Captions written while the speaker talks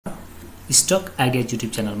Stock idea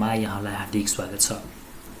YouTube च्यानलमा यहाँलाई हार्दिक स्वागत छ।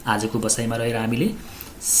 आजको बसाइमा रहेर हामीले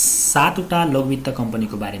 7 वटा लघुवित्त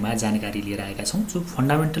कम्पनीको बारेमा जानकारी लिएर आएका छौं जो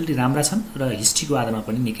फन्डामेन्टली राम्रा छन् र हिस्ट्रीको आधारमा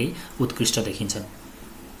पनि निकै उत्कृष्ट देखिन्छन्।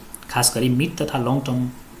 खास गरी मिड तथा लङ टर्म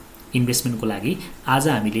इन्भेस्टमेन्टको लागि आज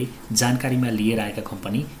हामीले जानकारीमा लिएर आएका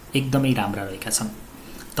कम्पनी एकदमै राम्रा रहेका छन्।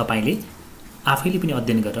 तपाईले आफैले पनि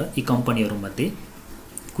अध्ययन गरेर यी कम्पनीहरुमध्ये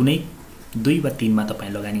कुनै 2 वा 3 मा तपाई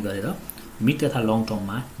लगानी गरेर मिड तथा लङ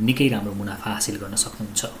टर्ममा निकै राम्रो मुनाफा हासिल गर्न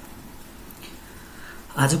सक्नुहुन्छ।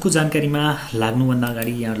 आजको जानकारीमा लाग्नुभन्दा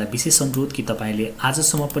अगाडि यहाँलाई विशेष अनुरोध कि तपाईले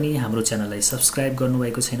आजसम्म पनि हाम्रो च्यानललाई सब्स्क्राइब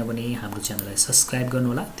गर्नुभएको छैन भने हाम्रो च्यानललाई सब्स्क्राइब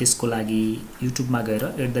गर्नुहोला। त्यसको लागि युट्युबमा गएर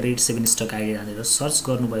 @7stock भनेर सर्च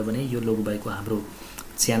गर्नुभयो भने यो लोगो भएको हाम्रो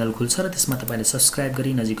च्यानल खुल्छ र त्यसमा तपाईले सब्स्क्राइब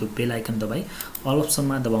गरी नजिकको बेल आइकन दबाई अल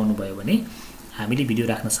अप्सनमा दबाउनु भयो भने हामीले भिडियो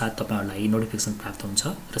राख्न साथ तपाईहरुलाई नोटिफिकेसन प्राप्त हुन्छ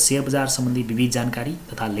र शेयर बजार सम्बन्धी विविध जानकारी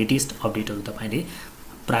तथा लेटेस्ट अपडेटहरु तपाईले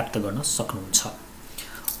प्राप्त गर्न सक्नुहुन्छ।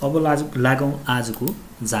 अब लागौं आजको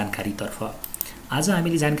जानकारीतर्फ। आज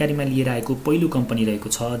हामीले जानकारीमा लिएर आएको पहिलो कम्पनी रहेको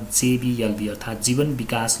छ JBLV अर्थात जीवन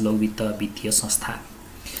विकास लघुवित्त वित्तीय संस्था।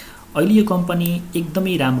 अहिले यो कम्पनी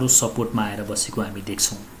एकदमै राम्रो सपोर्टमा आएर बसेको हामी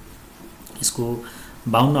देख्छौं। यसको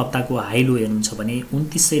 52 हप्ताको हाई लो हेर्नुहुन्छ भने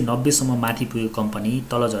 2990 सम्म माथि पुगेको कम्पनी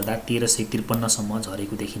तल झर्दा 1353 सम्म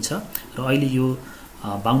झरेको देखिन्छ र अहिले यो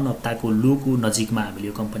 52 हप्ताको लो को नजिकमा हामीले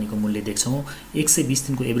यो कम्पनीको मूल्य देख्छौं। 120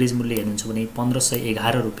 दिनको एभरेज मूल्य हेर्नुहुन्छ भने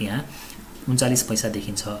 1511 रुपैयाँ 39 पैसा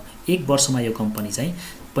देखिन्छ। एक वर्षमा यो कम्पनी चाहिँ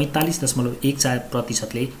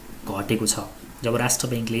 45.14% ले घटेको छ। जब राष्ट्र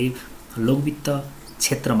बैंकले लघुवित्त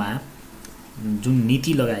क्षेत्रमा जुन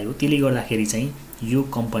नीति लगायो त्यसले गर्दाखेरि चाहिँ यो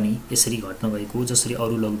कम्पनी यसरी घट्न गएको जसरी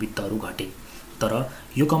अरु लघुवित्तहरु घटे। तर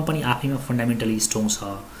यो कम्पनी आफैमा फन्डामेन्टली स्ट्रङ छ।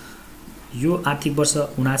 यो आर्थिक वर्ष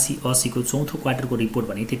 79-80 को चौथो क्वार्टरको रिपोर्ट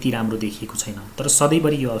भने त्यति राम्रो देखिएको छैन, तर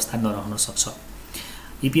सधैँभरि यो अवस्था नरहन सक्छ।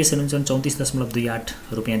 EPS हेर्नुहुन्छ 34.28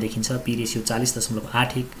 रुपैयाँ देखिन्छ, पी रेशियो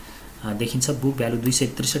 40.81 देखिन्छ, बुक भ्यालु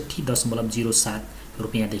 263.07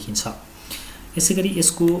 रुपैयाँ देखिन्छ। यसैगरी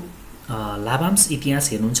यसको लाभांश इतिहास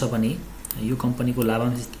हेर्नुहुन्छ भने यो कम्पनीको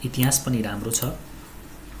लाभांश इतिहास पनि राम्रो छ।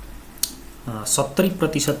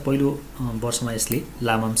 70% पहिलो वर्षमा यसले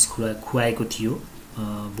लाभांश खुवाएको थियो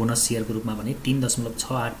बोनस शेयरको रूपमा भने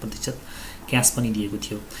 3.68% क्याश पनि दिएको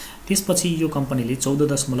थियो। त्यसपछि यो कम्पनीले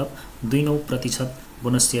 14.29%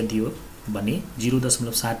 बोनस शेयर दियो भने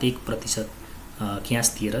 0.71% क्याश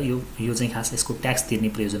दिएर यो चाहिँ खास यसको ट्याक्स तिर्ने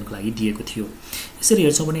प्रयोजनको लागि दिएको थियो। यसरी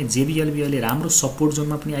हेर्छौं भने JBLV ले राम्रो सपोर्ट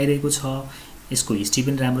जोनमा पनि आइरहेको छ। यसको हिस्ट्री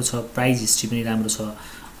पनि राम्रो छ, प्राइस हिस्ट्री पनि राम्रो छ।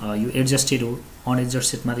 यो एडजस्टेड हो,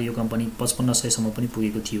 अनएडजस्टेडमा त यो कम्पनी 5500 सम्म पनि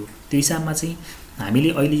पुगेको थियो। त्यो हिसाबमा चाहिँ हामीले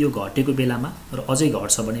अहिले यो घटेको बेलामा र अझै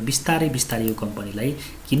घट्छ भने बिस्तारै बिस्तारै यो कम्पनीलाई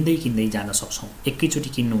किन्दै जान सक्छौं। एकैचोटी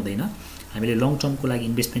किन्नु हुँदैन। हामीले लङ टर्मको लागि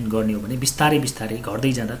इन्भेस्टमेन्ट गर्ने हो भने बिस्तारै बिस्तारै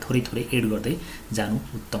घट्दै जाँदा थोरै एड गर्दै जानु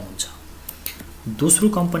उत्तम हुन्छ। दोस्रो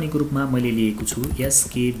कम्पनीको रूपमा मैले लिएको छु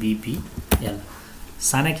SKBPL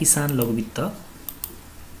साना किसान लघुवित्त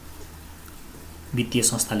वित्तीय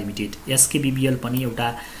संस्था लिमिटेड। SKBPL पनि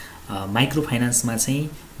एउटा माइक्रोफाइनान्समा चाहिँ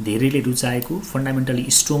धेरैले रुचाएको फन्डामेन्टली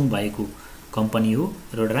स्ट्रङ भएको कम्पनी हो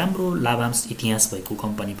र राम्रो लाभांश इतिहास भएको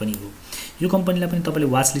कम्पनी पनि हो। यो कम्पनीलाई पनि तपाईले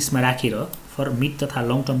वाच लिस्टमा राखेर फर मिड तथा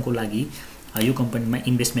लङ टर्मको लागि यो कम्पनीमा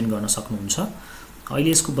इन्भेस्टमेन्ट गर्न सक्नुहुन्छ।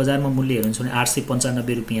 अहिले यसको बजारमा मूल्य हेर्नुहुन्छ भने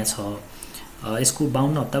 895 रुपैयाँ छ। यसको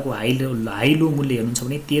 52 हप्ताको हाई लो मूल्य हेर्नुहुन्छ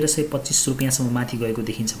भने 1325 रुपैयाँ सम्म माथि गएको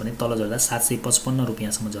देखिन्छ भने तल झर्दा 755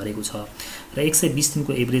 रुपैयाँ सम्म झरेको छ र 120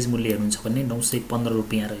 दिनको एभरेज मूल्य हेर्नुहुन्छ भने 915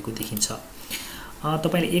 रुपैयाँ रहेको देखिन्छ।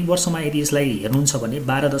 तपाईले एक वर्षमा यदि यसलाई हेर्नुहुन्छ भने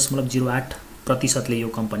 12.08% ले यो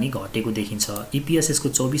कम्पनी घटेको देखिन्छ। EPS यसको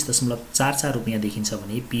 24.44 रुपैयाँ देखिन्छ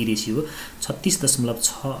भने पी रेशियो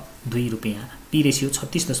 36.62 रुपैयाँ, पी रेशियो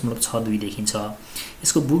 36.62 देखिन्छ।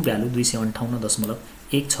 यसको बुक भ्यालु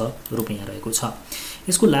 258.16 रुपैयाँ रहेको छ।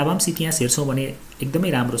 यसको लाभांश इतिहास हेर्छौं भने एकदमै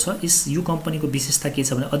राम्रो छ। यो कम्पनीको विशेषता के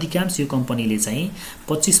छ भने अधिकांश यो कम्पनीले चाहिँ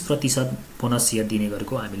 25% बोनस शेयर दिने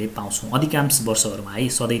गरेको हामीले पाउँछौं अधिकांश वर्षहरुमा है,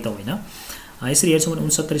 सधैं त होइन। यसरी हेर्छौं भने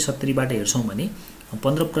 69-70 बाट हेर्छौं भने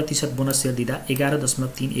 15% बोनस शेयर दिँदा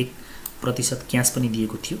 11.31% क्याश पनि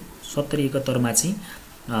दिएको थियो। 70-71 मा चाहिँ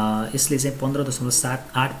यसले चाहिँ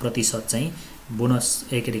 15.78% चाहिँ बोनस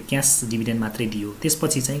क्याश डिभिडेन्ड मात्रै दियो।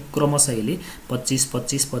 त्यसपछि चाहिँ क्रमशः यसले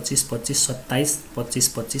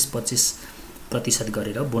 25%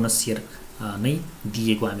 गरेर बोनस शेयर नै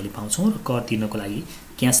दिएको हामीले पाउँछौं र कर तिर्नको लागि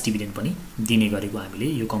क्याश डिभिडेन्ड पनि दिने गरेको हामीले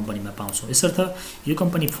यो कम्पनीमा पाउँछौं। यसर्थ यो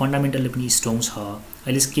कम्पनी फन्डामेन्टली पनि स्ट्रङ छ।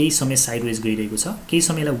 अहिले केही समय साइडवेज गइरहेको छ। केही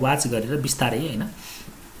समयलाई वाच गरेर बिस्तारै हैन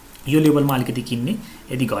यो लेभलमा अलिकति किन्ने,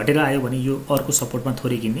 यदि घटेर आयो भने यो अर्को सपोर्टमा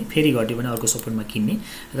थोरै किन्ने, फेरि घट्यो भने अर्को सपोर्टमा किन्ने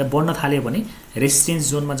र बढ्न थाल्यो भने रेजिस्टेन्स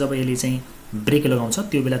जोनमा जब यसले चाहिँ ब्रेक लगाउँछ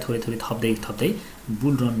त्यो बेला थोरै थोरै थप्दै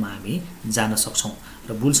बुल रनमा हामी जान सक्छौं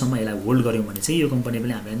र बुलसम्म यसलाई होल्ड गर्यौं भने चाहिँ यो कम्पनी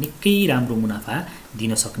पनि हामीलाई निकै राम्रो मुनाफा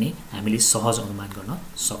दिन सक्ने हामीले सहज अनुमान गर्न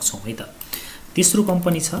सक्छौं है त। तेस्रो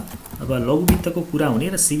कम्पनी छ अब लघु वित्तको कुरा हुने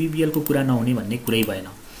र सीबीबीएल को कुरा नहुने भन्ने कुरै भएन।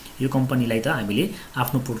 यो कम्पनीलाई त हामीले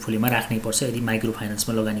आफ्नो पोर्टफोलियोमा राख्नै पर्छ यदि माइक्रो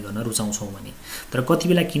फाइनान्समा लगानी गर्न रुचाउँछौं भने। तर कति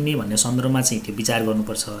बेला किन्ने भन्ने सन्दर्भमा चाहिँ त्यो विचार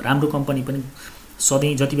गर्नुपर्छ। राम्रो कम्पनी पनि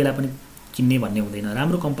सधैँ जति बेला पनि किन्ने भन्ने हुँदैन।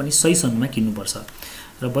 राम्रो कम्पनी सही समयमा किन्नुपर्छ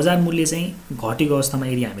र बजार मूल्य चाहिँ घटेको अवस्थामा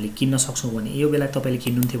यदि हामीले किन्न सक्छौं भने यो बेला तपाईले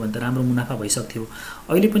किन्नुहुन्थ्यो भने त राम्रो मुनाफा भइसक्थ्यो।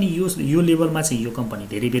 अहिले पनि यो लेभलमा चाहिँ यो कम्पनी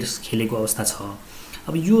धेरै बेर खेलेको अवस्था छ।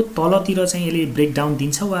 अब यो तलतिर चाहिँ यसले ब्रेकडाउन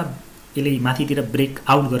दिन्छ वा यसले माथितिर ब्रेक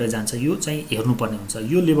आउट गरेर जान्छ यो चाहिँ हेर्नुपर्ने हुन्छ।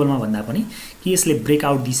 यो लेभलमा भन्दा पनि कि यसले ब्रेक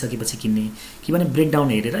आउट दिइसकेपछि किन्ने कि भने ब्रेकडाउन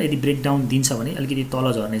हेरेर यदि ब्रेकडाउन दिन्छ भने अलिकति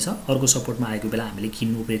तल झर्नेछ अर्को सपोर्टमा आएको बेला हामीले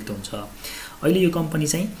किन्नु उपयुक्त हुन्छ। अहिले यो कम्पनी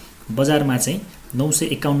चाहिँ बजारमा चाहिँ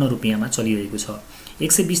 951 रुपैयाँमा चलिरहेको छ।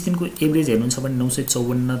 120 दिनको एभरेज हेर्नुहुन्छ भने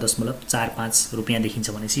 954.45 रुपैयाँ देखिन्छ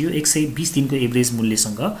भनेपछि यो 120 दिनको एभरेज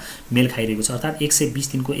मूल्यसँग मेल खाइरहेको छ। अर्थात्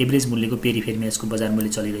 120 दिनको एभरेज मूल्यको पेरिफेरीमा यसको बजार मूल्य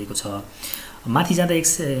चलिरहेको छ। माथि जाँदा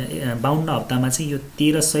 152 हप्तामा चाहिँ यो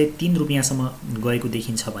 1303 रुपैयाँसम्म गएको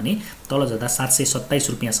देखिन्छ भने तल झर्दा 727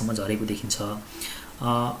 रुपैयाँसम्म झरेको देखिन्छ।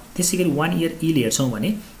 त्यसैगरी 1 इयर यील्ड हेर्छौं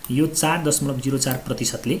भने यो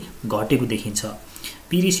 4.04% ले घटेको देखिन्छ।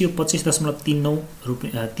 पी रेशियो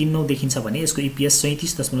 25.39 देखिन्छ भने यसको ईपीएस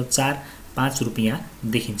 37.45 रुपैयाँ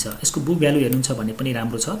देखिन्छ। यसको बुक भ्यालु हेर्नुहुन्छ भने पनि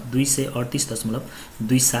राम्रो छ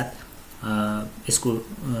 238.27 यसको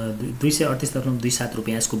 238.27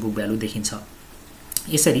 रुपैयाँ यसको बुक भ्यालु देखिन्छ।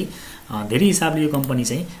 यसरी धेरै हिसाबले यो कम्पनी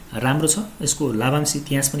चाहिँ राम्रो छ। यसको लाभांश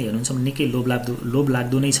इतिहास पनि हेर्नुहुन्छ भने निकै लोभ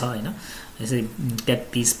लाग्दो नै छ हैन। यसरी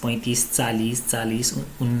 33 35 40 40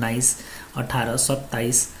 19 18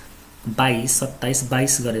 27 22 27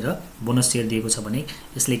 22 गरेर बोनस शेयर दिएको छ भने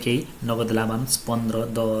यसले केही नगद लाभांश 15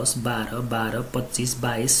 10 12 12 25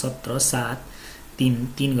 22 17 7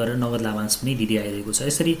 3 गरेर नगद लाभांश पनि दिँदै आइरहेको छ।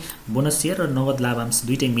 यसरी बोनस शेयर र नगद लाभांश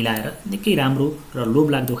दुईटै मिलाएर निकै राम्रो र लोभ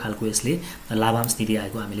लाग्दो खालको यसले लाभांश दिँदै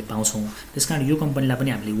आएको हामीले पाउँछौं। त्यसकारण यो कम्पनीलाई पनि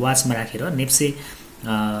हामीले वाचमा राखेर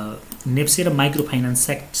नेप्से र माइक्रो फाइनान्स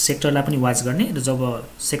सेक्टरलाई पनि वाच गर्ने र जब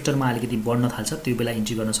सेक्टरमा अलिकति बढ्न थाल्छ त्यो बेला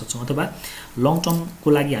इन्ट्री गर्न सक्छौं अथवा लङ टर्मको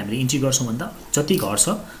लागि हामीले इन्ट्री गर्छौं भन्दा जति घट्छ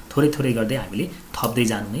थोरै थोरै गर्दै हामीले थप्दै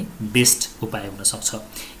जानु नै बेस्ट उपाय हुन सक्छ।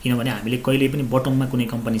 किनभने हामीले कहिले पनि बटममा कुनै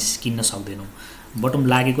कम्पनी किन्न सक्दैनौं। बटम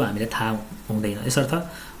लागेको हामीले थाहा हुँदैन। यसर्थ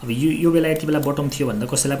अब यो बेला यति बेला बटम थियो भन्दा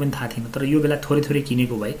कसैलाई पनि थाहा थिएन। तर यो बेला थोरै थोरै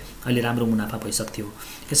किनेको भए अहिले राम्रो मुनाफा भइसक्थ्यो।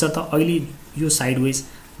 यसर्थ अहिले यो साइडवेज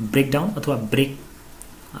ब्रेकडाउन अथवा ब्रेक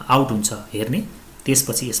आउट हुन्छ हेर्ने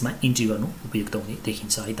त्यसपछि यसमा इन्ट्री गर्नु उपयुक्त हुने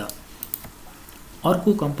देखिन्छ है त।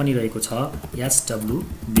 अर्को कम्पनी रहेको छ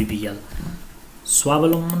SWBBL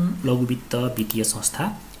स्वावलम्बन लघु वित्त वित्तीय संस्था।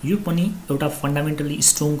 यो पनि एउटा फन्डामेन्टली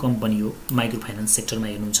स्ट्रङ कम्पनी हो माइक्रो फाइनान्स सेक्टरमा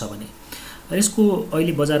हेर्नुहुन्छ भने। यसको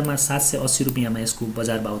अहिले बजारमा 780 रुपैयाँमा यसको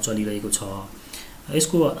बजार भाव चलिरहेको छ।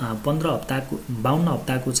 यसको 52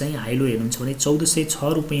 हप्ताको चाहिँ हाइलो हेर्नुहुन्छ भने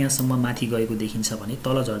 1406 रुपैयाँसम्म माथि गएको देखिन्छ भने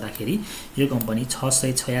तल झर्दाखेरि यो कम्पनी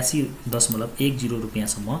 686.10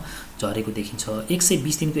 रुपैयाँसम्म झरेको देखिन्छ।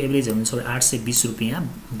 120 दिनको एभरेज हेर्नुहुन्छ भने 820 रुपैयाँ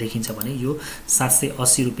देखिन्छ भने यो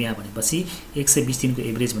 780 रुपैयाँ भनेपछि 120 दिनको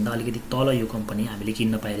एभरेज भन्दा अलिकति तल यो कम्पनी हामीले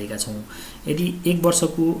किन्न पाइरहेका छौं। यदि 1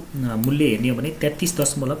 वर्षको मूल्य हेर्ने हो भने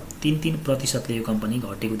 33.33% ले यो कम्पनी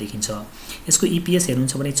घटेको देखिन्छ। यसको ईपीएस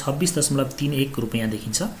हेर्नुहुन्छ भने 26.31 रुपैयाँ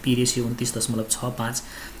देखिन्छ। पी रेशियो 29.65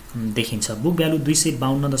 देखिन्छ। बुक भ्यालु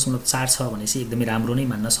 252.4 छ भनेपछि एकदमै राम्रो नै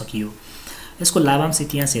मान्न सकियो। यसको लाभांश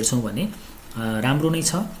इतिहास हेर्छौं भने राम्रो नै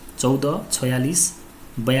छ 14 46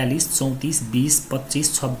 42 34 20 25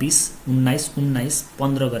 26 19 19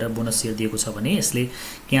 15 गरेर बोनस शेयर दिएको छ भने यसले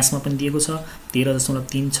क्याशमा पनि दिएको छ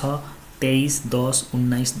 13.36 23 10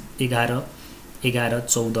 19 11 11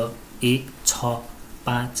 14 1 6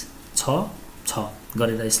 5 6 6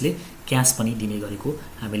 गरेर यसले क्याश पनि दिने गरेको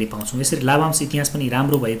हामीले पाउँछौं। यसरी लाभांश इतिहास पनि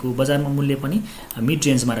राम्रो भएको बजारमा मूल्य पनि मिड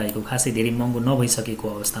रेन्जमा रहेको खासै धेरै महँगो नभइसकेको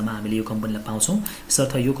अवस्थामा हामीले यो कम्पनीलाई पाउँछौं।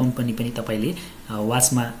 यसर्थ यो कम्पनी पनि तपाईले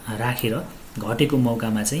वाचमा राखेर घटेको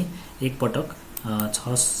मौकामा चाहिँ एक पटक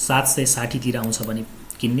 760 तिर आउँछ भने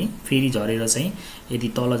किन्ने, फेरि झरेर चाहिँ यदि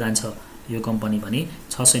तल जान्छ यो कम्पनी भने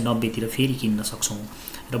 690 तिर फेरि किन्न सक्छौं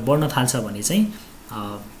र बढ्न थाल्छ भने चाहिँ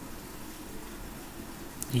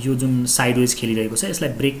यो जुन साइडवेज खेलिरहेको छ यसलाई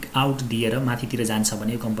ब्रेक आउट दिएर माथितिर जान्छ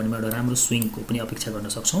भने यो कम्पनीमा एउटा राम्रो स्विङको पनि अपेक्षा गर्न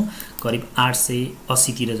सक्छौं। करिब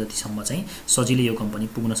 880 तिर जतिसम्म चाहिँ सजिलै यो कम्पनी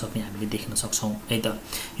पुग्न सक्ने हामीले देख्न सक्छौं है त।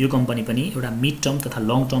 यो कम्पनी पनि एउटा मिड टर्म तथा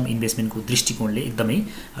लङ टर्म इन्भेस्टमेन्टको दृष्टिकोणले एकदमै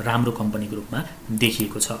राम्रो कम्पनीको रूपमा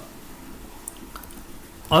देखिएको छ।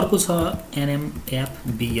 अर्को छ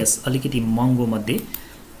NMFBS अलिकति महँगो मध्ये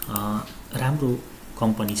राम्रो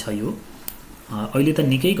कम्पनी छ यो। अहिले त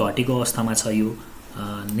निकै घटेको अवस्थामा छ यो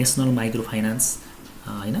नेसनल माइक्रो फाइनान्स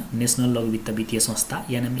हैन, नेसनल लघु वित्त वित्तीय संस्था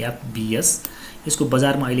NEPSE। यसको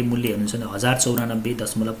बजारमा अहिले मूल्य हेर्नुहुन्छ भने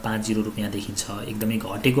 1094.50 रुपैयाँ देखिन्छ। एकदमै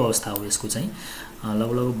घटेको अवस्था हो यसको चाहिँ।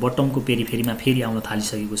 लगभग बटमको पेरिफेरीमा फेरि आउन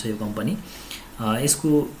थालिसकेको छ यो कम्पनी। यसको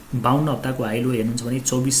 52 हप्ताको हाई लो हेर्नुहुन्छ भने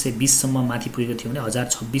 2420 सम्म माथि पुगेको थियो भने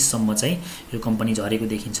 1026 सम्म चाहिँ यो कम्पनी झरेको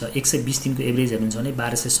देखिन्छ। 120 दिनको एभरेज हेर्नुहुन्छ भने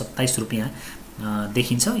 1227 रुपैयाँ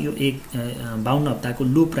देखिन्छ। यो 52 हप्ताको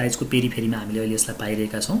लो प्राइसको पेरिफेरीमा हामीले अहिले यसलाई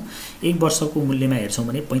पाइरहेका छौँ। एक वर्षको मूल्यमा हेर्छौँ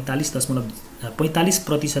भने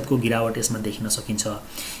 45% को गिरावट यसमा देखिन सकिन्छ।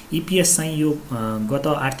 EPS चाहिँ यो गत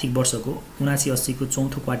आर्थिक वर्षको 79-80 को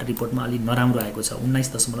चौथो क्वार्टर रिपोर्टमा अलि नराम्रो आएको छ,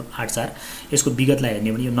 19.84। यसको विगतलाई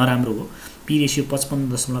हेर्ने भने यो नराम्रो हो। पी रेशियो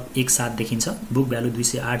 55.17 देखिन्छ। Book value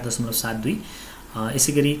 208.72।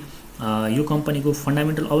 यसैगरी यो कम्पनीको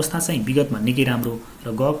फन्डामेन्टल अवस्था चाहिँ विगतमा निकै राम्रो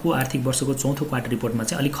र गएको आर्थिक वर्षको चौथो क्वार्टर रिपोर्टमा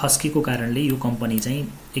चाहिँ अलिक खस्केको कारणले यो कम्पनी चाहिँ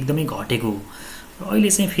एकदमै घटेको हो। र अहिले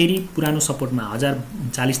चाहिँ फेरि पुरानो सपोर्टमा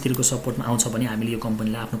 1040 तिरको सपोर्टमा आउँछ भने हामीले यो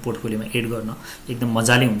कम्पनीलाई आफ्नो पोर्टफोलियोमा एड गर्न एकदम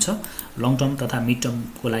मजाले हुन्छ। लङ टर्म तथा मिड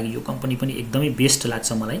टर्मको लागि यो कम्पनी पनि एकदमै बेस्ट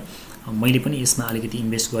लाग्छ मलाई। मैले पनि यसमा अलिकति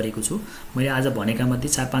इन्भेस्ट गरेको छु। मैले आज भनेका मध्ये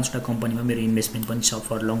 4-5 वटा कम्पनीमा मेरो इन्भेस्टमेन्ट पनि छ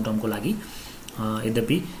फर लङ टर्मको लागि।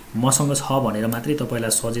 यद्यपि मसँग छ भनेर मात्रै तपाईलाई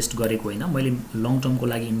सजेस्ट गरेको होइन, मैले लङ टर्मको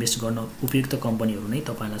लागि इन्भेस्ट गर्न उपयुक्त कम्पनीहरू नै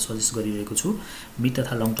तपाईलाई सजेस्ट गरिरहेको छु। मिड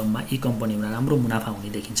तथा लङ टर्ममा यी कम्पनीमा राम्रो मुनाफा हुने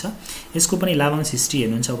देखिन्छ। यसको पनि लाभांश हिस्ट्री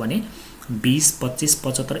हेर्नुहुन्छ भने 20, 25,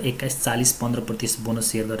 75, 21, 40, 15% बोनस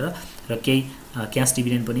सेयर गरेर र केही क्याश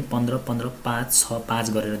डिभिडेन्ड पनि 15, 15, 5, 6, 5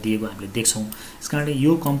 गरेर दिएको हामीले देख्छौँ। यसकारणले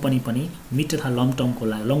यो कम्पनी पनि मिड तथा लङ टर्मको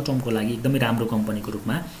लागि एकदमै राम्रो कम्पनीको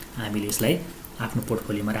रूपमा हामीले यसलाई आफ्नो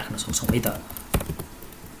पोर्टफोलियोमा राख्न सक्छौँ है त।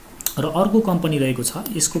 र अर्को कम्पनी रहेको छ,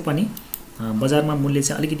 यसको पनि बजारमा मूल्य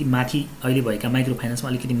चाहिँ अलिकति माथि अहिले भएका माइक्रो फाइनान्समा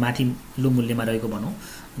अलिकति माथिल्लो मूल्यमा रहेको भनौँ।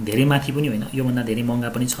 धेरै माथि पनि होइन, योभन्दा धेरै महँगा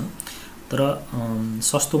पनि छन्, तर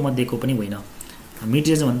सस्तो मध्येको पनि होइन। मिड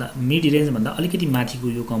रेन्जभन्दा अलिकति माथिको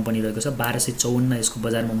यो कम्पनी रहेको छ। 1254 यसको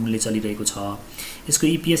बजारमा मूल्य चलिरहेको छ। यसको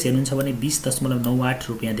EPS हेर्नुहुन्छ भने 20.98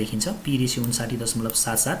 रुपैयाँ देखिन्छ। P ratio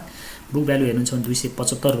 59.77। बुक भ्यालु हेर्नुहुन्छ भने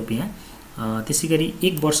 275 रुपैयाँ। त्यसैगरी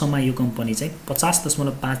एक वर्षमा यो कम्पनी चाहिँ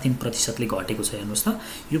 50.53% ले घटेको छ। हेर्नुहोस् त,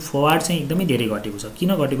 यो फरवार्ड चाहिँ एकदमै धेरै घटेको छ।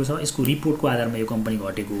 किन घटेको छ? यसको रिपोर्टको आधारमा यो कम्पनी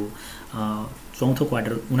घटेको हो। चौथो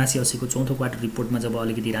क्वार्टर 79-80 को चौथो क्वार्टर रिपोर्टमा जब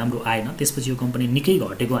अलिकति राम्रो आएन, त्यसपछि यो कम्पनी निकै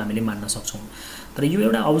घटेको हामीले मान्न सक्छौँ। तर यो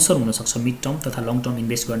एउटा अवसर हुनसक्छ मिड टर्म तथा लङ टर्म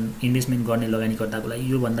इन्भेस्टमेन्ट गर्ने लगानीकर्ताको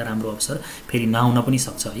लागि योभन्दा राम्रो अवसर फेरि नआउन पनि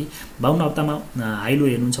सक्छ है। 52 हप्तामा हाई लो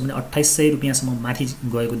हेर्नुहुन्छ भने 2800 रुपैयाँसम्म माथि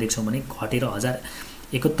गएको देख्छौँ भने घटेर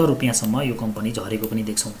 1071 रुपैयाँसम्म यो कम्पनी झरेको पनि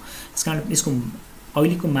देख्छौँ। यसकारण यसको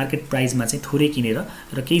अहिलेको मार्केट प्राइसमा चाहिँ थोरै किनेर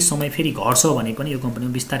र केही समय फेरि घट्छ भने पनि यो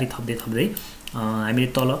कम्पनीमा बिस्तारै थप्दै हामीले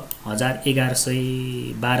तल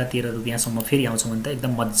 1112-13 रुपैयाँसम्म फेरि आउँछ भने त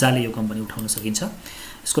एकदम मजाले यो कम्पनी उठाउन सकिन्छ।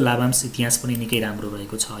 यसको लाभांश इतिहास पनि निकै राम्रो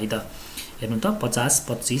रहेको छ है त। हेर्नु त 50,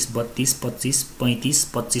 25, 32, 25, 35,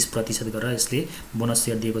 25% गरेर यसले बोनस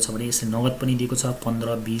सेयर दिएको छ भने यसले नगद पनि दिएको छ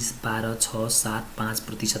 15, 20, 12, 6, 7,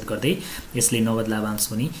 5% गर्दै यसले नगद लाभांश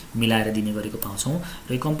पनि मिलाएर दिने गरेको पाउँछौँ।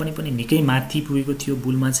 र यो कम्पनी पनि निकै माथि पुगेको थियो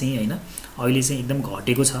बुलमा चाहिँ हैन, अहिले चाहिँ एकदम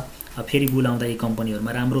घटेको छ। फेरि बुल आउँदा यी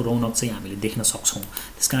कम्पनीहरुमा राम्रो रौनक चाहिँ हामीले देख्न सक्छौँ।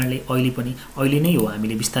 त्यसकारणले अहिले नै हो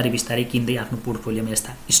हामीले बिस्तारै किन्दै आफ्नो पोर्टफोलियोमा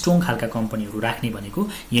यस्ता स्ट्रङ खालका कम्पनीहरु राख्ने भनेको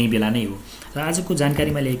यही बेला नै हो। र आजको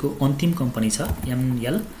जानकारीमा ल्याएको अन्तिम कम्पनी छ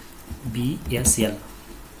NEPSE,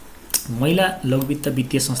 महिला लघु वित्त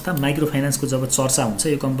वित्तीय संस्था। माइक्रो फाइनान्सको जब चर्चा हुन्छ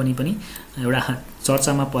यो कम्पनी पनि एउटा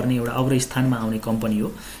चर्चामा पर्ने एउटा अग्रस्थानमा आउने कम्पनी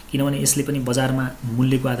हो, किनभने यसले पनि बजारमा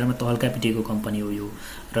मूल्यको आधारमा तहल्का पिटेको कम्पनी हो यो,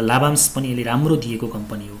 र लाभांश पनि यसले राम्रो दिएको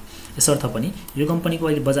कम्पनी हो। यसर्थ पनि यो कम्पनीको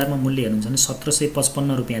अहिले बजारमा मूल्य हेर्नुहुन्छ भने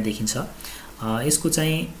 1755 रुपैयाँ देखिन्छ। यसको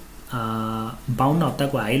चाहिँ 52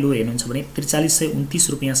 हप्ताको हाई लो हेर्नुहुन्छ भने 4329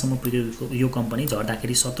 रुपैयाँसम्म पुगेको यो कम्पनी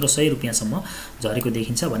झर्दाखेरि 1700 रुपैयाँसम्म झरेको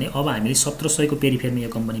देखिन्छ भने अब हामीले 1700 को पेरिफेरमा यो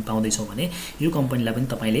कम्पनी पाउँदैछौँ भने यो कम्पनीलाई पनि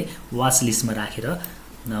तपाईले वाच लिस्टमा राखेर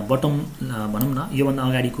बटम भनौँ न योभन्दा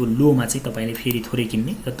अगाडिको लोमा चाहिँ तपाईले फेरि थोरै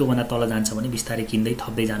किन्ने र त्योभन्दा तल जान्छ भने बिस्तारै किन्दै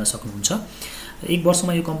थप्दै जान सक्नुहुन्छ। एक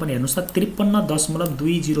वर्षमा यो कम्पनी हेर्नुहोस् त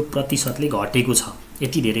 53.20% ले घटेको छ,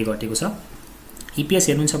 यति धेरै घटेको छ। EPS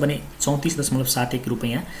हेर्नुहुन्छ भने 34.71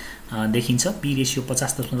 रुपैयाँ देखिन्छ। पी रेशियो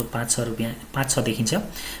 50.56 देखिन्छ।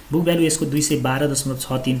 बुक भ्यालु यसको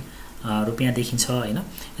 212.63 रुपैयाँ देखिन्छ हैन।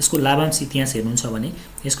 यसको लाभांश इतिहास हेर्नुहुन्छ भने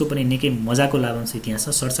यसको पनि निकै मजाको लाभांश इतिहास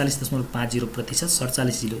छ। 47.50%,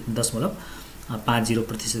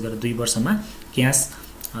 47.50% गरेर 2 वर्षमा क्याश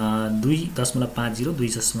 2.50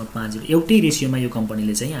 2.50 एउटै रेशियोमा यो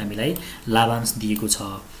कम्पनीले चाहिँ हामीलाई लाभांश दिएको छ।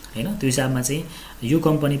 हैन। त्यो हिसाबमा चाहिँ यो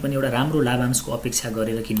कम्पनी पनि एउटा राम्रो लाभांशको अपेक्षा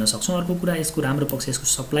गरेर किन्न सक्छौं। अर्को कुरा यसको राम्रो पक्ष यसको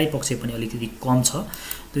सप्लाई पक्ष पनि अलिकति कम छ।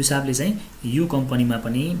 त्यो हिसाबले चाहिँ यो कम्पनीमा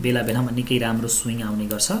पनि बेला बेलामा निकै राम्रो स्विङ आउने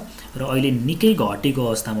गर्छ र अहिले निकै घटेको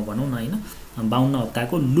अवस्थामा भनौं न हैन 52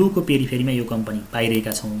 हप्ताको लोको पेरिफेरीमा यो कम्पनी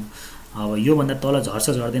पाइरहेका छौं। अब यो भन्दा तल झर्छ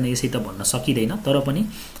झर्दैन यसै त भन्न सकिदैन, तर पनि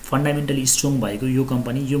फन्डामेन्टली स्ट्रङ भएको यो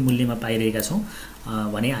कम्पनी यो मूल्यमा पाइरहेका छौं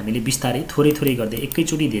भने हामीले बिस्तारै थोरै थोरै गर्दै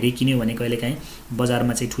एकैचोटी धेरै किन्यो भने कहिलेकाहीँ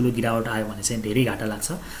बजारमा चाहिँ ठुलो गिरावट आयो भने चाहिँ धेरै घाटा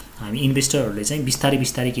लाग्छ। हामी इन्भेस्टरहरूले चाहिँ बिस्तारै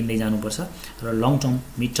बिस्तारै किन्दै जानुपर्छ र लङ टर्म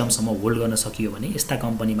मिड टर्मसम्म होल्ड गर्न सकियो भने यस्ता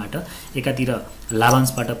कम्पनीबाट एकातिर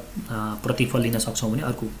लाभांशबाट प्रतिफल लिन सक्छौं भने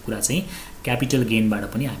अर्को कुरा चाहिँ क्यापिटल गेनबाट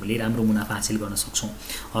पनि हामीले राम्रो मुनाफा हासिल गर्न सक्छौं।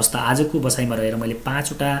 हस्ता आजको बसाइमा रहेर मैले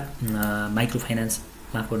 5 वटा माइक्रो फाइनान्स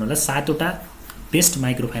माफ गर्नु होला 7 वटा बेस्ट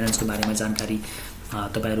माइक्रो फाइनान्सको बारेमा जानकारी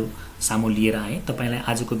तपाईहरु सामु लिएर आए। तपाईलाई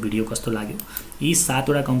आजको भिडियो कस्तो लाग्यो? यी 7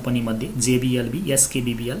 वटा कम्पनी मध्ये JBLB,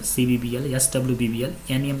 SKBBL, CBBL, SWBBL,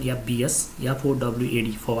 NMFBS, FOWAD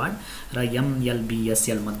forward र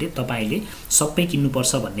MLBSL मध्ये तपाईले सबै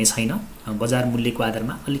किन्नुपर्छ भन्ने छैन। बजार मूल्यको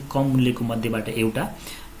आधारमा अलिक कम मूल्यको मध्येबाट एउटा,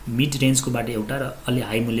 मिड रेन्जकोबाट एउटा र अलि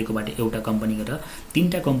हाई मूल्यकोबाट एउटा कम्पनी गरेर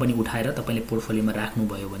तीनटा कम्पनी उठाएर तपाईले पोर्टफोलियोमा राख्नु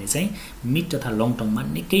भयो भने चाहिँ मिड तथा लङ टर्ममा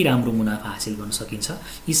निकै राम्रो मुनाफा हासिल गर्न सकिन्छ।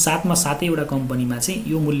 यी 7 मा 7 वटा कम्पनीमा चाहिँ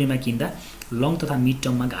यो मूल्यमा किन्दा लङ तथा मिड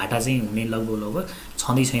टर्ममा घाटा चाहिँ हुने लगभग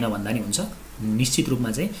छँदै छैन भन्दा नि हुन्छ। निश्चित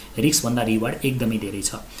रूपमा चाहिँ रिस्क भन्दा रिवार्ड एकदमै धेरै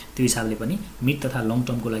छ। त्यो हिसाबले पनि मिड तथा लङ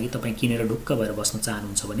टर्मको लागि तपाई किनेर ढुक्क भएर बस्न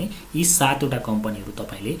चाहनुहुन्छ भने यी 7 वटा कम्पनीहरु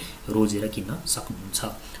तपाईले रोजेर किन्न सक्नुहुन्छ।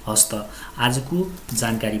 हस्त आजको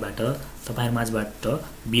जानकारीबाट तपाईहरु माझबाट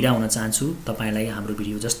बिदा हुन चाहन्छु। तपाईलाई हाम्रो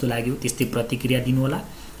भिडियो जस्तो लाग्यो त्यस्तै प्रतिक्रिया दिनु होला।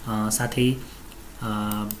 साथै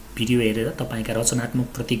भिडियो हेरेर तपाईका रचनात्मक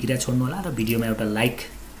प्रतिक्रिया छोड्नु होला र भिडियोमा एउटा लाइक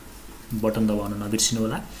बटन दबाउन नबिर्सिनु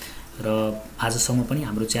होला। र आजसम्म पनि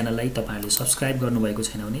हाम्रो च्यानललाई तपाईहरुले सब्स्क्राइब गर्नुभएको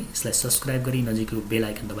छैन भने यसलाई सब्स्क्राइब गरी नजिकको बेल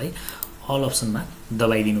आइकन दबाई अल अप्सनमा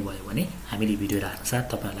दबाइदिनु भयो भने हामीले भिडियो राख्न साथ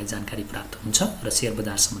तपाईहरुलाई जानकारी प्राप्त हुन्छ र शेयर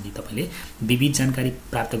बजार सम्बन्धी तपाईले विविध जानकारी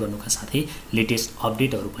प्राप्त गर्नुका साथै लेटेस्ट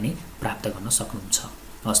अपडेटहरु पनि प्राप्त गर्न सक्नुहुन्छ।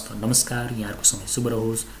 हस्त नमस्कार, यहाँहरुको समय शुभ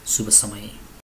रहोस्, शुभ समय।